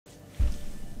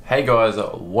Hey guys,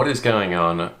 what is going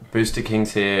on?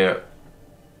 BoosterKings here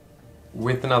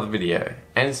with another video.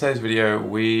 And in today's video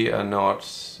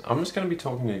I'm just going to be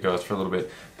talking to you guys for a little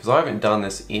bit because I haven't done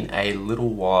this in a little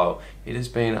while. It has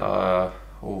been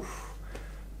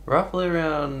roughly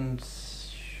around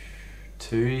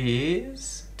 2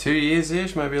 years? 2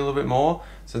 years-ish, maybe a little bit more,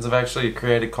 since I've actually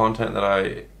created content that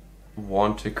I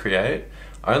want to create.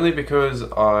 Only because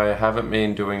I haven't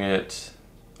been doing it.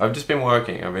 I've just been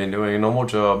working. I've been doing a normal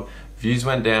job. Views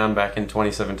went down back in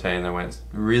 2017. They went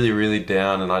really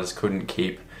down, and I just couldn't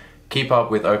keep up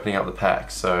with opening up the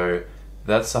packs. So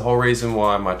that's the whole reason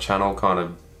why my channel kind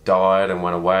of died and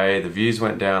went away. The views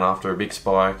went down after a big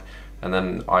spike, and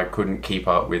then I couldn't keep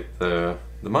up with the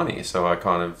money. So I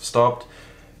kind of stopped.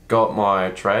 Got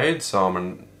my trade. So I'm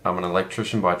an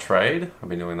electrician by trade. I've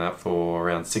been doing that for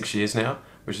around 6 years now,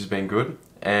 which has been good.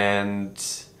 And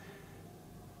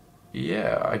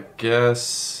yeah, I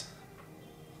guess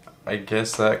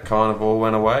that kind of all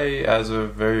went away as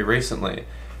of very recently.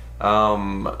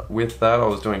 With that, I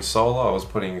was doing solar. I was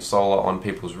putting solar on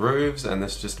people's roofs, and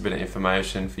this is just a bit of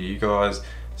information for you guys,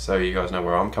 so you guys know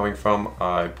where I'm coming from.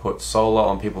 I put solar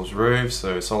on people's roofs,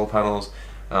 so solar panels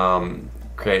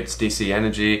creates DC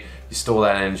energy. You store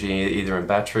that energy either in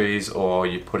batteries or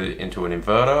you put it into an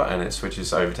inverter, and it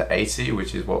switches over to AC,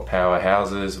 which is what power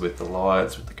houses with the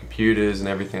lights, with the computers and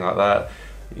everything like that.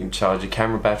 You can charge your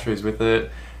camera batteries with it.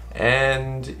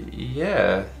 And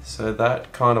yeah, so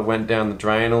that kind of went down the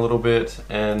drain a little bit,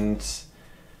 and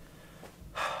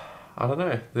I don't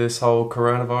know, this whole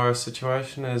coronavirus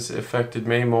situation has affected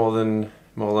me more than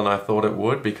I thought it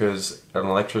would, because an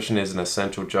electrician is an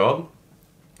essential job.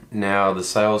 Now the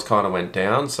sales kind of went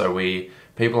down, so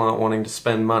people aren't wanting to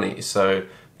spend money. So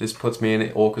this puts me in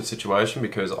an awkward situation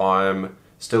because I'm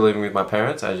still living with my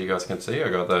parents. As you guys can see, I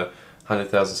got the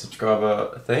 100,000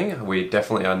 subscriber thing. We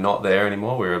definitely are not there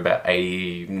anymore. We're about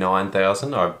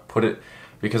 89,000. I put it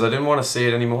because I didn't want to see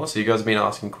it anymore. So you guys have been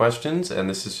asking questions, and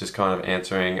this is just kind of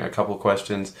answering a couple of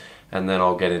questions, and then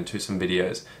I'll get into some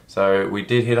videos. So we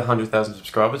did hit 100,000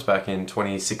 subscribers back in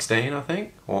 2016, I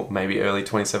think, or maybe early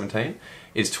 2017.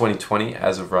 It's 2020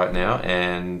 as of right now,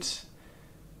 and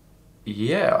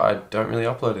yeah, I don't really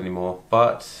upload anymore,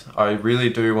 but I really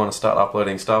do want to start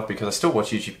uploading stuff because I still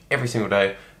watch YouTube every single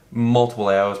day, multiple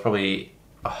hours, probably,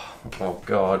 oh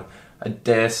god, I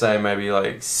dare say maybe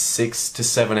like 6 to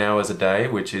 7 hours a day,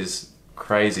 which is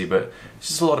crazy, but it's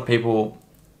just a lot of people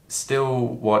still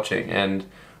watching. And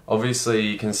obviously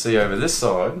you can see over this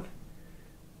side,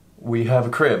 we have a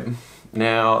crib.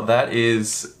 Now that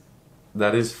is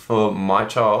for my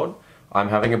child. I'm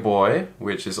having a boy,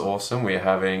 which is awesome.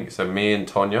 So me and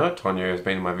Tonya has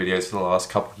been in my videos for the last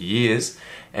couple of years,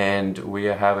 and we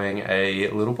are having a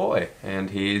little boy,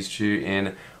 and he is due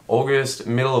in August,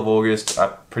 middle of August.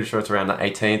 I'm pretty sure it's around the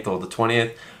 18th or the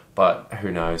 20th, but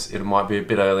who knows? It might be a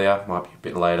bit earlier, might be a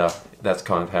bit later. That's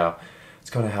kind of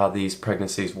how these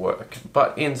pregnancies work.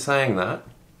 But in saying that,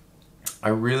 I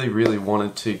really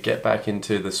wanted to get back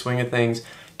into the swing of things,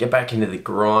 get back into the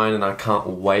grind, and I can't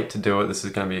wait to do it. This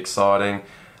is going to be exciting.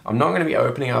 I'm not going to be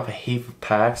opening up a heap of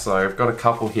packs, so I've got a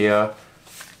couple here,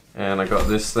 and I got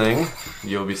this thing.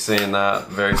 You'll be seeing that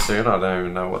very soon. I don't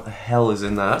even know what the hell is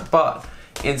in that, but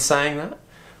in saying that,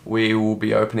 we will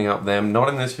be opening up them, not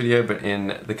in this video, but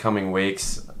in the coming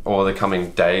weeks, or the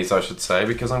coming days, I should say,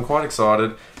 because I'm quite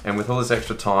excited, and with all this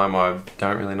extra time, I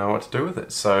don't really know what to do with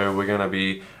it. So we're going to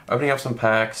be opening up some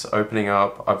packs, I've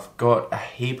got a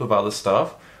heap of other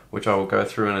stuff, which I will go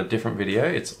through in a different video.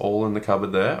 It's all in the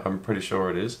cupboard there, I'm pretty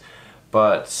sure it is.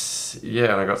 But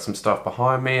yeah, and I got some stuff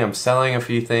behind me. I'm selling a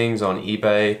few things on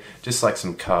eBay, just like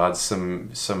some cards,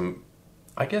 some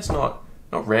I guess not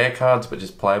rare cards, but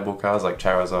just playable cards like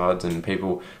Charizards, and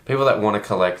people that want to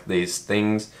collect these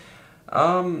things.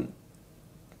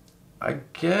 I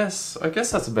guess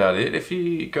that's about it. If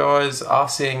you guys are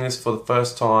seeing this for the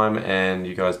first time and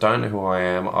you guys don't know who I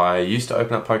am, I used to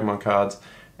open up Pokemon cards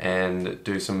and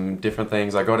do some different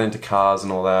things. I got into cars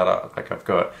and all that. I've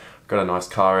got a nice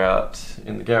car out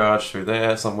in the garage through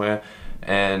there somewhere,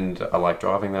 and I like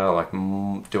driving that. I like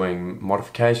doing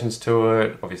modifications to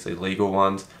it, obviously legal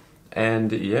ones.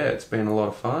 And yeah, it's been a lot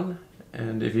of fun.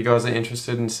 And if you guys are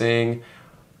interested in seeing,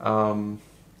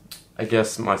 I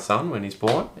guess my son when he's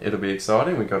born, it'll be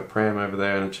exciting. We've got a pram over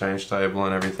there and a change table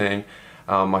and everything.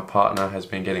 My partner has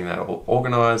been getting that all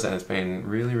organised, and it's been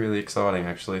really exciting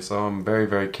actually. So I'm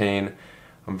very keen.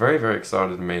 I'm very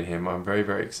excited to meet him. I'm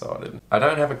very excited. I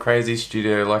don't have a crazy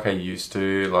studio like I used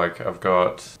to. Like, I've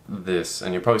got this,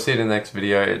 and you'll probably see it in the next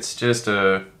video. It's just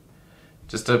a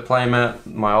playmat.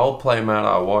 My old playmat,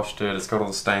 I washed it. It's got all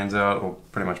the stains out, or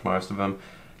pretty much most of them.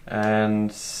 and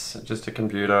just a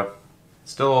computer.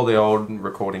 Still all the old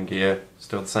recording gear,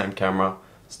 still the same camera,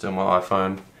 still my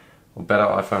iPhone, or better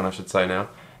iPhone I should say now.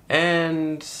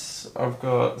 And I've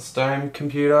got the same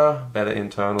computer, better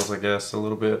internals I guess a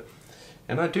little bit.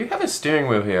 And I do have a steering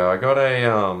wheel here. I got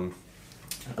a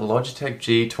Logitech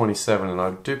G27 and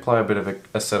I do play a bit of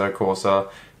Assetto Corsa.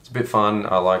 It's a bit fun,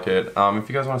 I like it. If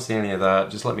you guys want to see any of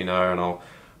that, just let me know and I'll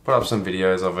put up some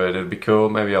videos of it. It'd be cool,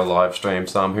 maybe I'll live stream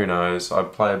some, who knows. I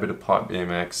play a bit of pipe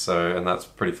BMX, and that's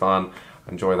pretty fun.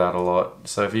 I enjoy that a lot.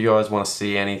 So if you guys want to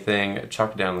see anything,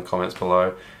 chuck it down in the comments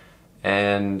below.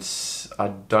 And I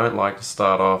don't like to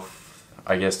start off,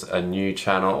 I guess, a new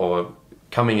channel or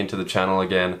coming into the channel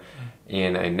again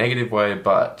in a negative way,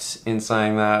 but in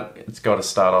saying that, it's got to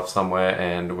start off somewhere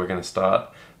and we're going to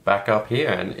start back up here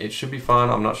and it should be fun.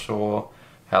 I'm not sure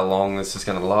how long this is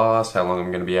going to last, how long I'm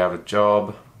going to be out of a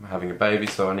job. I'm having a baby,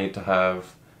 so I need to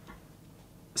have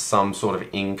some sort of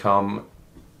income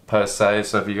per se.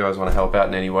 So if you guys want to help out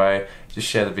in any way, just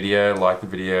share the video, like the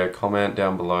video, comment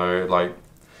down below, like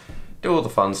do all the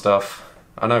fun stuff.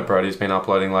 I know Brody's been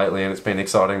uploading lately and it's been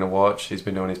exciting to watch. He's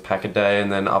been doing his pack a day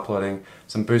and then uploading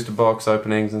some booster box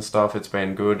openings and stuff. It's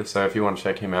been good. So if you want to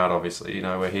check him out, obviously you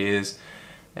know where he is.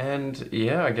 And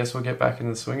yeah, I guess we'll get back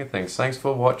into the swing of things. Thanks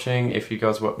for watching. If you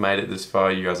guys made it this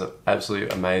far, you guys are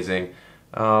absolutely amazing.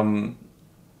 Yeah,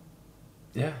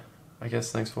 I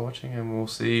guess thanks for watching and we'll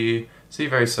see you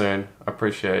very soon. I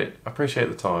appreciate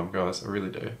the time, guys. I really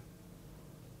do.